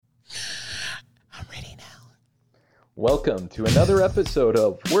Welcome to another episode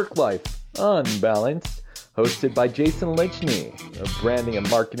of Work Life Unbalanced, hosted by Jason Lichny, a branding and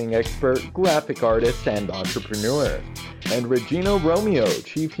marketing expert, graphic artist, and entrepreneur, and Regina Romeo,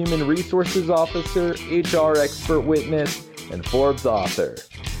 Chief Human Resources Officer, HR expert witness, and Forbes author.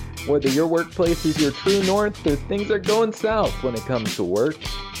 Whether your workplace is your true north or things are going south when it comes to work,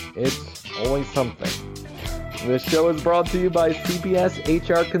 it's always something. This show is brought to you by CBS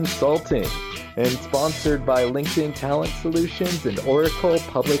HR Consulting and sponsored by LinkedIn Talent Solutions and Oracle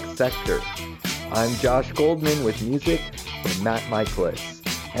Public Sector. I'm Josh Goldman with music from Matt Michaelis.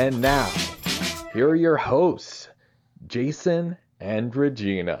 And now, here are your hosts, Jason and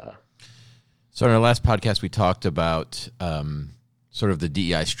Regina. So in our last podcast, we talked about sort of the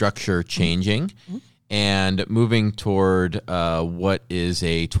DEI structure changing and moving toward what is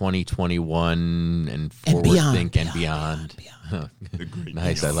a 2021 and forward think and beyond.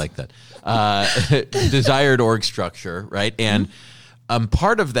 Nice, I like that. Desired org structure, right? And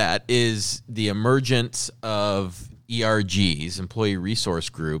part of that is the emergence of ERGs, employee resource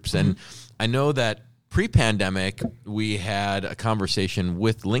groups. And I know that pre-pandemic, we had a conversation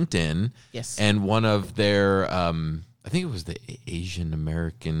with LinkedIn. Yes. And one of their, I think it was the Asian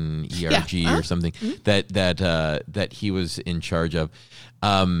American ERG or something that he was in charge of.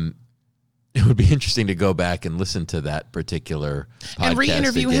 It would be interesting to go back and listen to that particular podcast and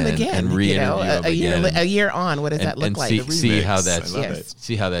re-interview him again. And re-interview him a year on. What does that look like? See how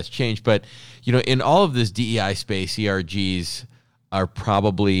that's changed. But in all of this DEI space, ERGs are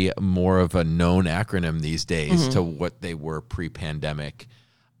probably more of a known acronym these days to what they were pre-pandemic,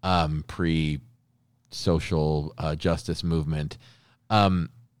 pre-social justice movement.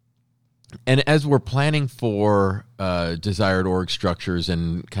 And as we're planning for desired org structures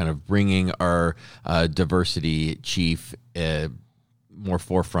and kind of bringing our diversity chief more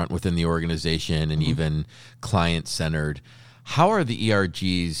forefront within the organization and even client-centered, how are the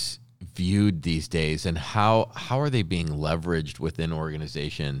ERGs viewed these days, and how are they being leveraged within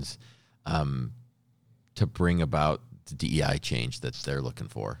organizations to bring about the DEI change that they're looking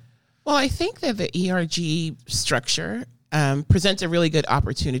for? Well, I think that the ERG structure presents a really good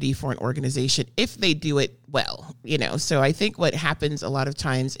opportunity for an organization if they do it well, So I think what happens a lot of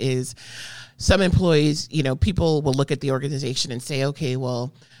times is some employees, people will look at the organization and say, okay,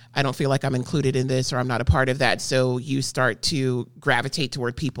 well, I don't feel like I'm included in this or I'm not a part of that. So you start to gravitate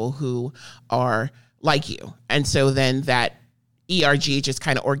toward people who are like you. And so then that ERG just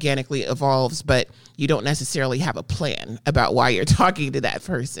kind of organically evolves, but you don't necessarily have a plan about why you're talking to that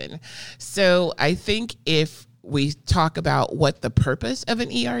person. So I think if we talk about what the purpose of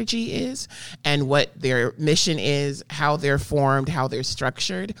an ERG is and what their mission is, how they're formed, how they're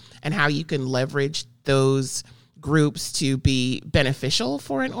structured, and how you can leverage those groups to be beneficial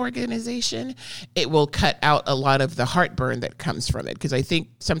for an organization, it will cut out a lot of the heartburn that comes from it. Because I think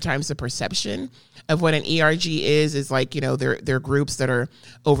sometimes the perception of what an ERG is like, they're groups that are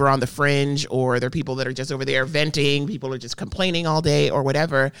over on the fringe, or they're people that are just over there venting, people are just complaining all day or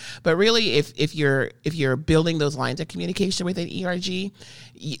whatever. But really, if you're building those lines of communication with an ERG,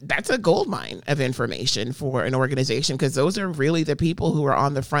 that's a goldmine of information for an organization, because those are really the people who are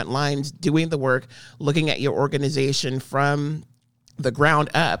on the front lines doing the work, looking at your organization from the ground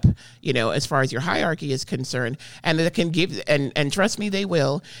up, as far as your hierarchy is concerned, and that can give, and trust me, they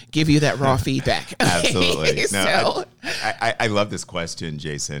will give you that raw feedback. Absolutely. No, I love this question,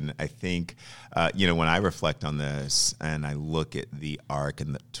 Jason. I think, when I reflect on this and I look at the arc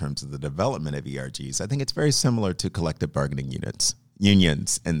in terms of the development of ERGs, I think it's very similar to collective bargaining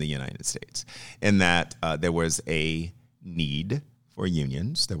unions in the United States, in that there was a need for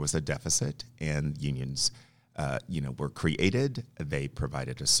unions, there was a deficit, and unions were created, they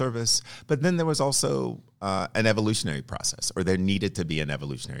provided a service, but then there was also an evolutionary process, or there needed to be an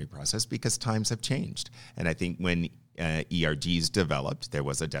evolutionary process because times have changed. And I think when ERGs developed, there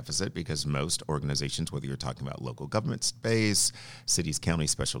was a deficit because most organizations, whether you're talking about local government space, cities, counties,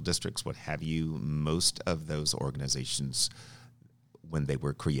 special districts, what have you, most of those organizations, when they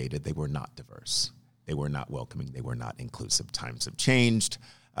were created, they were not diverse. They were not welcoming. They were not inclusive. Times have changed.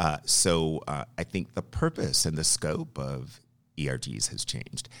 So I think the purpose and the scope of ERGs has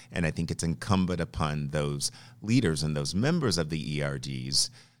changed. And I think it's incumbent upon those leaders and those members of the ERGs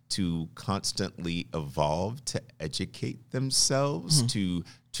to constantly evolve, to educate themselves, to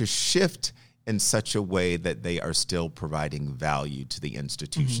shift in such a way that they are still providing value to the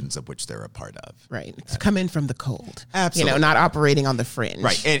institutions of which they're a part of. Right. It's come in from the cold. Absolutely. Not operating on the fringe.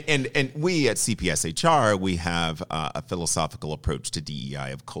 Right. And we at CPSHR, we have a philosophical approach to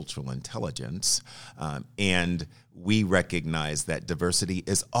DEI of cultural intelligence. And we recognize that diversity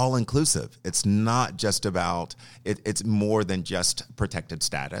is all inclusive. It's not just about, it's more than just protected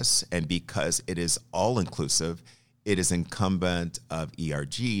status. And because it is all inclusive, it is incumbent of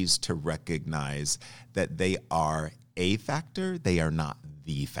ERGs to recognize that they are a factor, they are not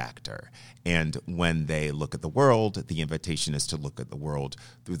the factor. And when they look at the world, the invitation is to look at the world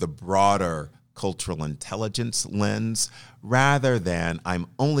through the broader cultural intelligence lens, rather than I'm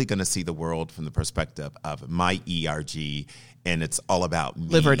only going to see the world from the perspective of my ERG and it's all about me.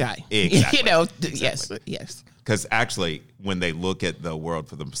 Live or die. Exactly. Exactly. Yes. Because actually, when they look at the world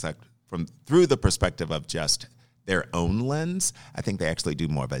through the perspective of just their own lens, I think they actually do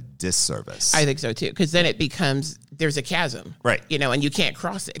more of a disservice. I think so too, because then it becomes, there's a chasm, right? And you can't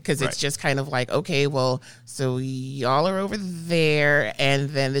cross it because it's just kind of like, okay, well, so y'all are over there, and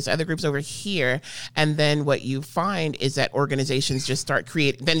then this other group's over here, and then what you find is that organizations just start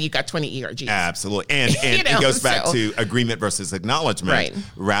creating. Then you got 20 ERGs, absolutely, and it goes back to agreement versus acknowledgement, right?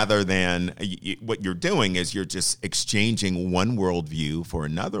 Rather than what you're doing is you're just exchanging one worldview for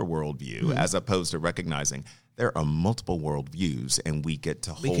another worldview, as opposed to recognizing there are multiple worldviews, and we get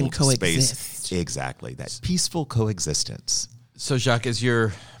to hold space. Exactly, that peaceful coexistence. So, Jacques, as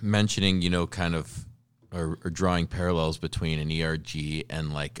you're mentioning, kind of or drawing parallels between an ERG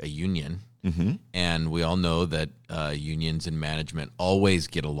and like a union, and we all know that unions and management always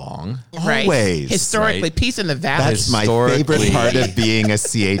get along. Right. Always. Historically, right? Peace in the Valley. That's my favorite part of being a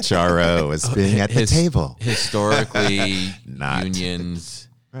CHRO, is being at the table. Historically, unions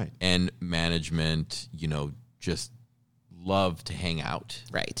right. and management, just love to hang out.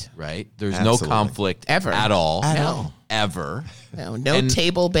 Right. There's Absolutely. no conflict Ever. at all. No. Ever. No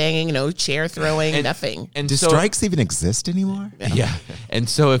table banging, no chair throwing, nothing. And Do strikes even exist anymore? Yeah. And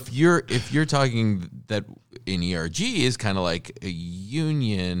so if you're talking that an ERG is kind of like a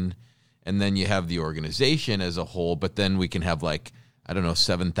union, and then you have the organization as a whole, but then we can have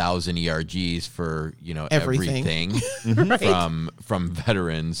 7,000 ERGs for everything Right. from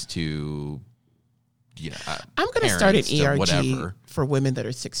veterans to I'm going to start an ERG whatever. for women that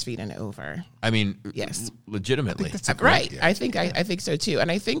are 6 feet and over. I mean, yes, legitimately. I think that's a great idea. I think so too,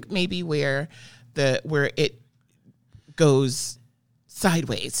 and I think maybe where it goes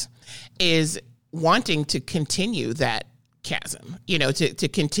sideways is wanting to continue that chasm, to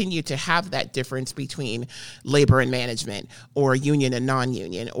continue to have that difference between labor and management, or union and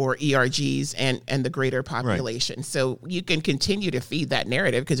non-union, or ERGs and the greater population. Right. So you can continue to feed that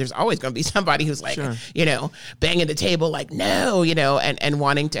narrative, because there's always going to be somebody who's like, banging the table like, no, and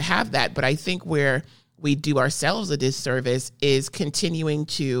wanting to have that. But I think where we do ourselves a disservice is continuing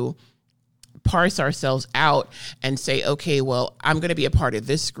to parse ourselves out and say, okay, well, I'm going to be a part of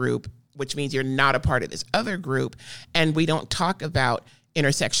this group, which means you're not a part of this other group. And we don't talk about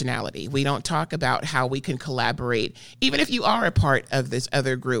intersectionality. We don't talk about how we can collaborate. Even if you are a part of this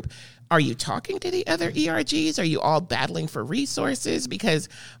other group, are you talking to the other ERGs? Are you all battling for resources? Because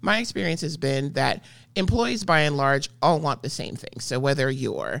my experience has been that employees, by and large, all want the same thing. So whether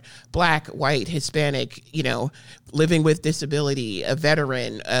you're Black, white, Hispanic, living with disability, a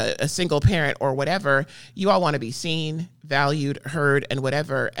veteran, a single parent, or whatever, you all want to be seen, valued, heard, and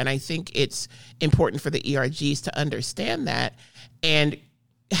whatever. And I think it's important for the ERGs to understand that and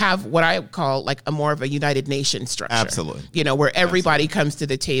have what I call a more of a United Nations structure. Absolutely. Where everybody comes to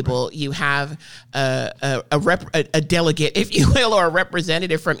the table. Right. You have a delegate, if you will, or a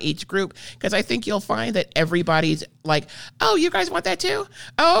representative from each group. Because I think you'll find that everybody's like, oh, you guys want that too?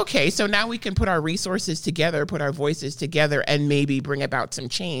 Oh, okay. So now we can put our resources together, put our voices together, and maybe bring about some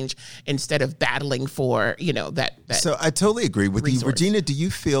change instead of battling for, that. So I totally agree with resource. you. Regina, do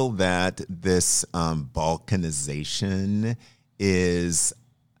you feel that this balkanization is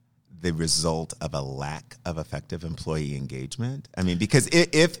the result of a lack of effective employee engagement? I mean, because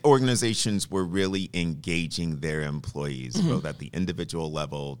if organizations were really engaging their employees, both at the individual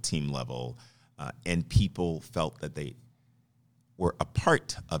level, team level, and people felt that they were a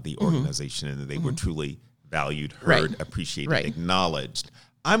part of the organization and that they were truly valued, heard, appreciated, acknowledged,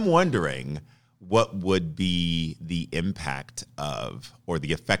 I'm wondering what would be the impact of or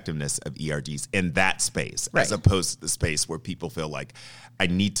the effectiveness of ERGs in that space, as opposed to the space where people feel like I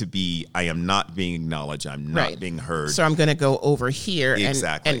am not being acknowledged, I'm not being heard. So I'm going to go over here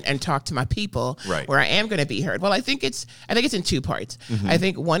and talk to my people where I am going to be heard. Well, I think it's in two parts. I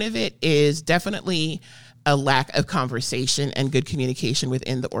think one of it is definitely a lack of conversation and good communication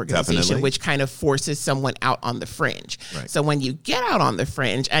within the organization, Definitely. which kind of forces someone out on the fringe. Right. So when you get out on the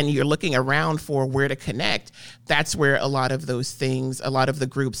fringe and you're looking around for where to connect, that's where a lot of those things, a lot of the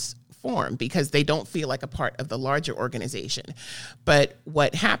groups form, because they don't feel like a part of the larger organization. But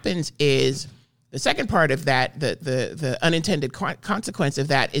what happens is, the second part of that, the unintended consequence of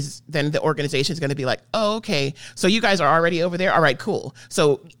that is then the organization is going to be like, oh, okay, so you guys are already over there. All right, cool.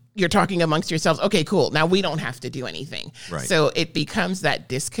 So you're talking amongst yourselves. Okay, cool. Now we don't have to do anything. Right. So it becomes that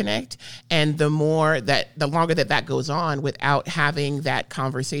disconnect. And the longer that goes on without having that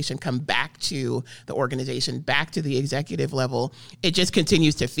conversation come back to the organization, back to the executive level, it just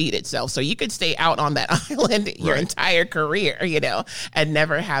continues to feed itself. So you could stay out on that island your entire career, and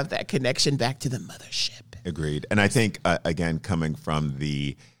never have that connection back to the mothership. Agreed. And I think, again, coming from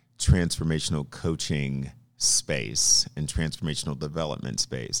the transformational coaching space and transformational development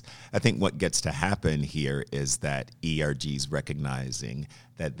space, I think what gets to happen here is that ERGs recognizing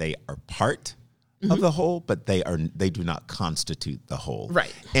that they are part of the whole, but they do not constitute the whole.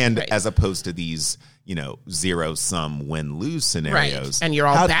 Right. And Right. as opposed to these, zero-sum win-lose scenarios. Right. And you're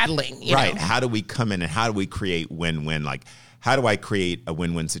all battling. Right. How do we come in and how do we create win-win? Like, how do I create a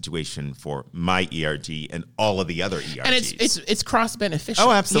win-win situation for my ERG and all of the other ERGs? And it's cross beneficial.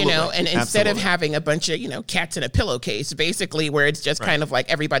 Oh, absolutely. And instead of Absolutely. having a bunch of cats in a pillowcase, basically, where it's just kind of like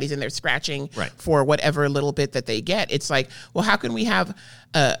everybody's in there scratching Right. for whatever little bit that they get, it's like, well, how can we have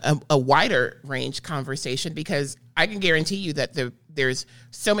a wider range conversation? Because I can guarantee you that there's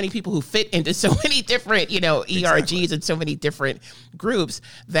so many people who fit into so many different ERGs and so many different groups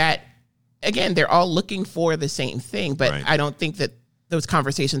that, again, they're all looking for the same thing, but Right. I don't think that those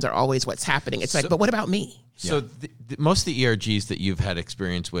conversations are always what's happening. It's like, but what about me? So most of the ERGs that you've had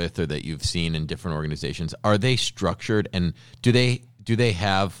experience with or that you've seen in different organizations, are they structured, and do they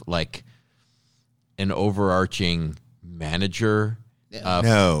have like an overarching manager?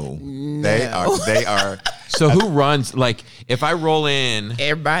 No. They are So who runs, like, if I roll in,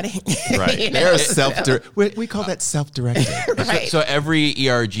 Everybody. right. They're we call that self-directed. Right. so every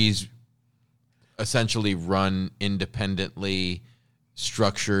ERG's essentially run independently,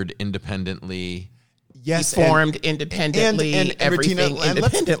 structured independently. Yes, Formed independently, and everything Regina, and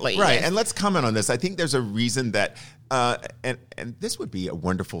independently. right, yes. and let's comment on this. I think there's a reason that, and this would be a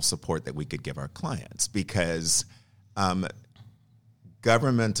wonderful support that we could give our clients, because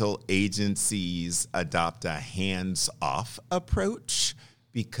governmental agencies adopt a hands-off approach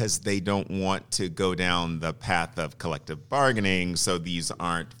because they don't want to go down the path of collective bargaining. So these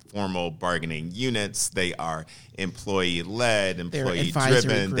aren't formal bargaining units. They are employee-led,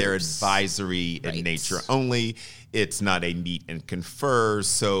 employee-driven. They're advisory in nature only. It's not a meet and confer.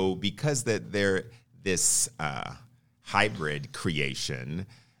 So because that they're this hybrid creation,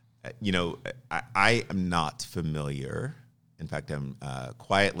 I am not familiar. In fact, I'm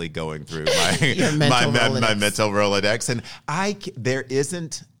quietly going through my mental Rolodex, and there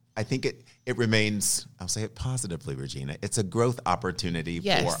isn't. I think it remains. I'll say it positively, Regina. It's a growth opportunity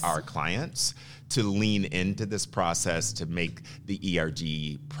for our clients to lean into this process to make the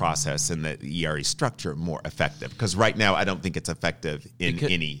ERG process and the ERE structure more effective. Because right now, I don't think it's effective in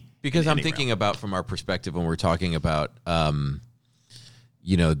any. Because in I'm any thinking realm. about, from our perspective, when we're talking about,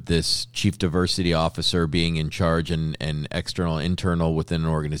 this chief diversity officer being in charge and external, internal within an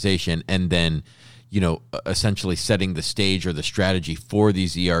organization, and then, essentially setting the stage or the strategy for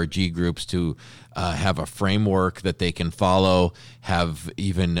these ERG groups to have a framework that they can follow, have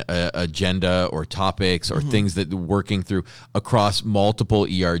even a agenda or topics or things that they're working through across multiple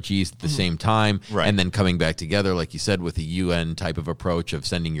ERGs at the same time, Right. and then coming back together, like you said, with a UN type of approach of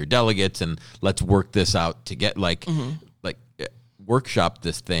sending your delegates and let's work this out to get workshop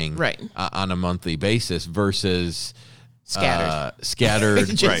this thing Right. On a monthly basis versus Scattered.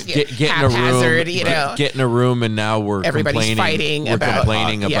 Just Right. get in a Haphazard, room, get in a room, and now we're Everybody's fighting We're about-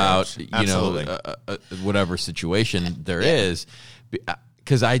 complaining yeah. about Absolutely. whatever situation there is,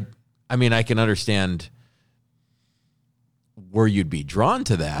 because I can understand where you'd be drawn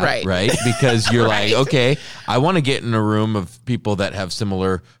to that, Right. Because you're Right. like, okay, I want to get in a room of people that have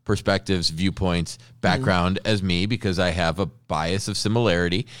similar perspectives, viewpoints, background as me, because I have a bias of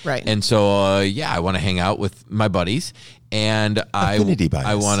similarity. Right. And so, I want to hang out with my buddies, and Affinity bias.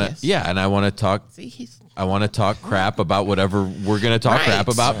 I want to, Yes. and I want to talk. See, I want to talk crap about whatever we're going to talk Right. crap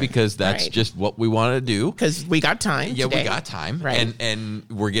about, because that's Right. just what we want to do. because we got time. Yeah, today. we got time, Right. and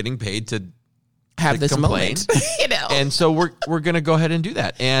we're getting paid to Have this complain. moment. And so we're going to go ahead and do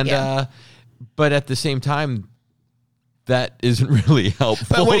that. And Yeah. but at the same time, that isn't really helpful.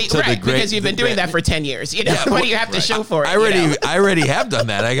 But what do you, to the right, great, because you've been doing that for 10 years. You know, what do you have to show for it? I already have done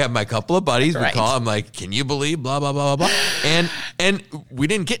that. I got my couple of buddies. We Right. call them like, can you believe blah, blah, blah, blah, blah. And we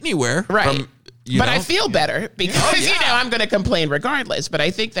didn't get anywhere. Right. From, but I feel better because, I'm going to complain regardless. But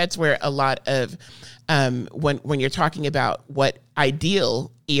I think that's where a lot of, when you're talking about what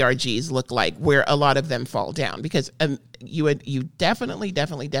ideal ERGs look like, where a lot of them fall down, because you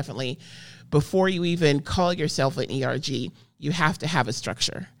definitely, before you even call yourself an ERG, you have to have a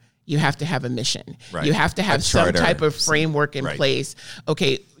structure. You have to have a mission. Right. You have to have some type of framework in Right. place.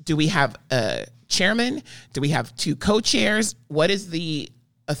 Okay, do we have a chairman? Do we have 2 co-chairs? What is the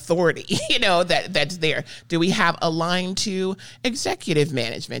authority, that's there? Do we have a line to executive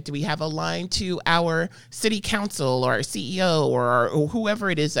management? Do we have a line to our city council or our CEO or whoever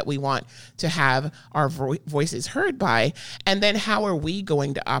it is that we want to have our voices heard by? And then how are we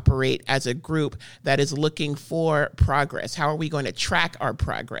going to operate as a group that is looking for progress? How are we going to track our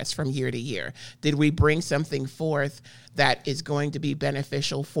progress from year to year? Did we bring something forth that is going to be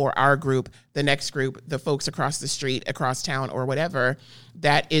beneficial for our group, the next group, the folks across the street, across town, or whatever,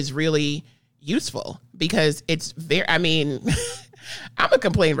 that is really useful? Because it's I'm a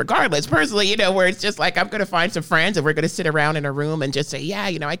complain regardless, personally, where it's just like, I'm going to find some friends and we're going to sit around in a room and just say,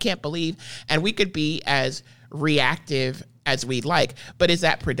 I can't believe, and we could be as reactive as we'd like, but is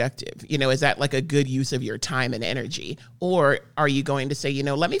that productive? Is that like a good use of your time and energy? Or are you going to say,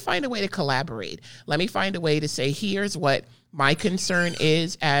 let me find a way to collaborate. Let me find a way to say, here's what my concern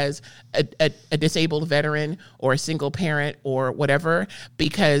is as a disabled veteran or a single parent or whatever,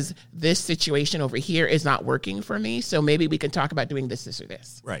 because this situation over here is not working for me. So maybe we can talk about doing this, or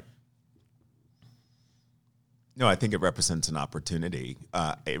this. Right. No, I think it represents an opportunity.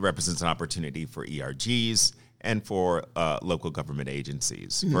 It represents an opportunity for ERGs and for local government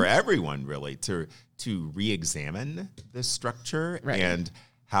agencies, for everyone really to re-examine this structure. Right. And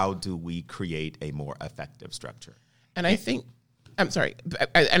how do we create a more effective structure? And I think,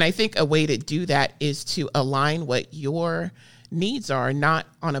 and I think a way to do that is to align what your needs are, not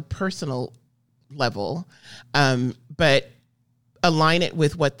on a personal level, but align it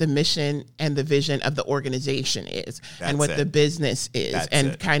with what the mission and the vision of the organization is. And what the business is.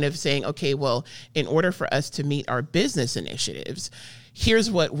 And kind of saying, okay, well, in order for us to meet our business initiatives,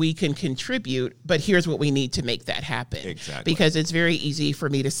 here's what we can contribute, but here's what we need to make that happen. Exactly. Because it's very easy for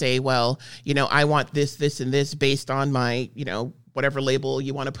me to say, well, I want this, and this based on my, whatever label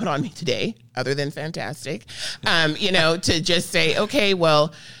you want to put on me today, other than fantastic, to just say, okay,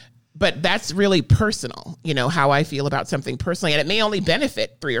 well, but that's really personal, how I feel about something personally. And it may only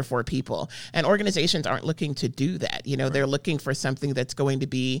benefit 3 or 4 people. And organizations aren't looking to do that. Right. They're looking for something that's going to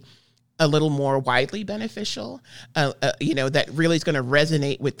be a little more widely beneficial, that really is going to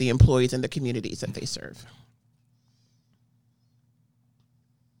resonate with the employees and the communities that they serve.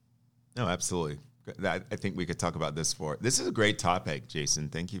 No, absolutely. I think we could talk about this this is a great topic, Jason.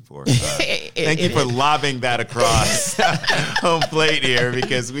 Thank you for lobbing that across home plate here,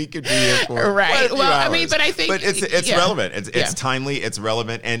 because we could be here for right. Well, hours. But I think, but it's relevant. It's timely. It's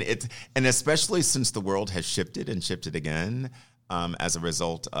relevant, and especially since the world has shifted and shifted again. As a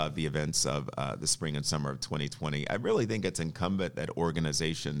result of the events of the spring and summer of 2020, I really think it's incumbent that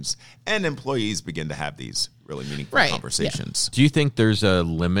organizations and employees begin to have these really meaningful conversations. Do you think there's a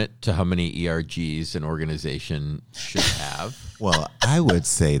limit to how many ERGs an organization should have? Well, I would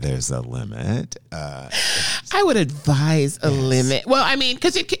say there's a limit. I would advise a limit. Well,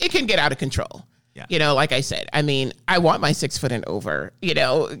 because it can get out of control. Yeah. Like I said, I want my 6 foot and over,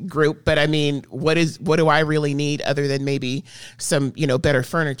 group, but what do I really need other than maybe some, better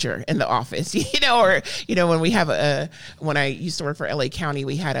furniture in the office, or, when I used to work for LA County,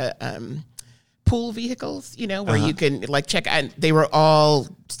 we had pool vehicles, where you can check, and they were all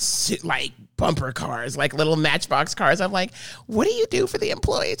bumper cars, little matchbox cars. I'm like, what do you do for the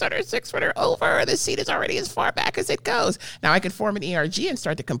employees that are 6 foot or over? The seat is already as far back as it goes. Now I could form an ERG and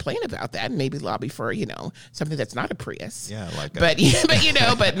start to complain about that and maybe lobby for, something that's not a Prius. Yeah,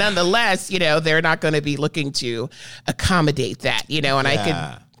 but nonetheless, they're not going to be looking to accommodate that, and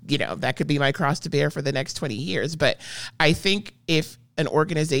I could, that could be my cross to bear for the next 20 years. But I think if an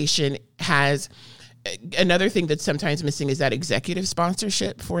organization has, another thing that's sometimes missing is that executive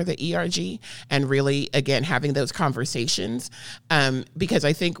sponsorship for the ERG, and really, again, having those conversations. Because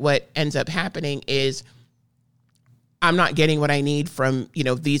I think what ends up happening is I'm not getting what I need from,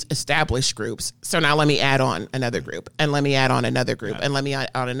 these established groups. So now let me add on another group, and let me add on another group, and let me add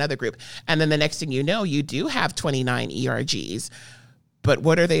on another group. And then the next thing you know, you do have 29 ERGs. But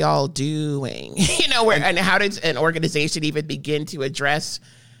what are they all doing? And how does an organization even begin to address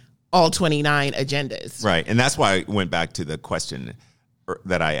all 29 agendas. Right. And that's why I went back to the question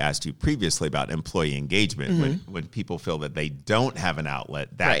that I asked you previously about employee engagement. When people feel that they don't have an outlet,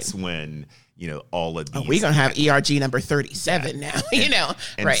 that's when, all of these. We're going to have ERG number 37 now,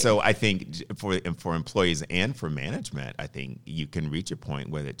 And right. so I think for employees and for management, I think you can reach a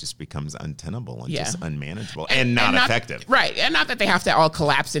point where it just becomes untenable and just unmanageable and not effective. Right. And not that they have to all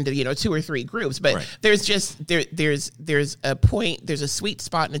collapse into, 2 or 3 groups, but there's just, there's a point, there's a sweet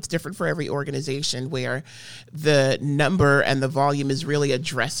spot, and it's different for every organization where the number and the volume is really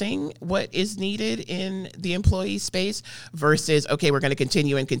addressing what is needed in the employee space versus, okay, we're going to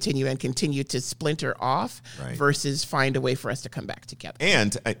continue to splinter off versus find a way for us to come back together.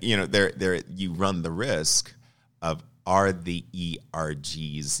 And, there you run the risk of, are the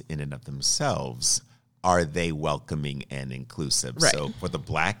ERGs in and of themselves, are they welcoming and inclusive? Right. So for the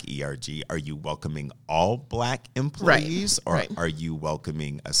Black ERG, are you welcoming all Black employees or are you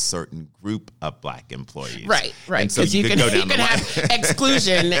welcoming a certain group of Black employees? Right. And so because you can have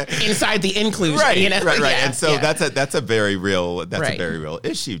exclusion inside the inclusion. Right. Yeah, and so that's a very real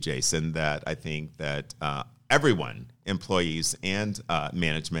issue, Jason, that I think that everyone, employees and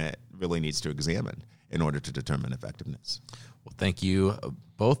management, really needs to examine in order to determine effectiveness. Well, thank you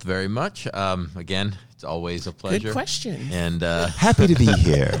both very much. Again, it's always a pleasure. Good question. And happy to be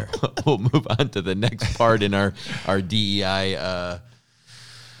here. We'll move on to the next part in our DEI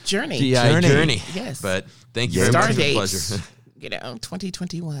journey. Yes. But thank you very much. It was a pleasure.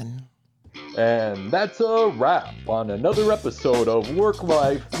 2021. And that's a wrap on another episode of Work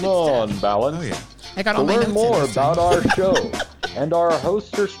Life Non-Balance. Oh, yeah. I got all my notes. To learn more about our show and our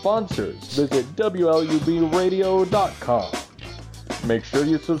hosts or sponsors, visit WLUBradio.com. Make sure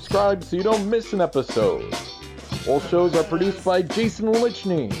you subscribe so you don't miss an episode. All shows are produced by Jason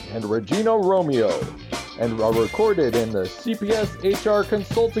Lichny and Regina Romeo and are recorded in the CPS HR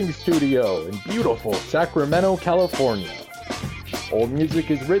Consulting Studio in beautiful Sacramento, California. All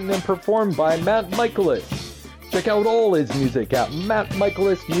music is written and performed by Matt Michaelis. Check out all his music at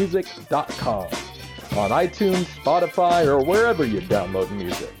mattmichaelismusic.com on iTunes, Spotify, or wherever you download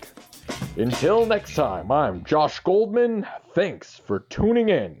music. Until next time, I'm Josh Goldman. Thanks for tuning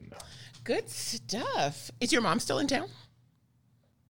in. Good stuff. Is your mom still in town?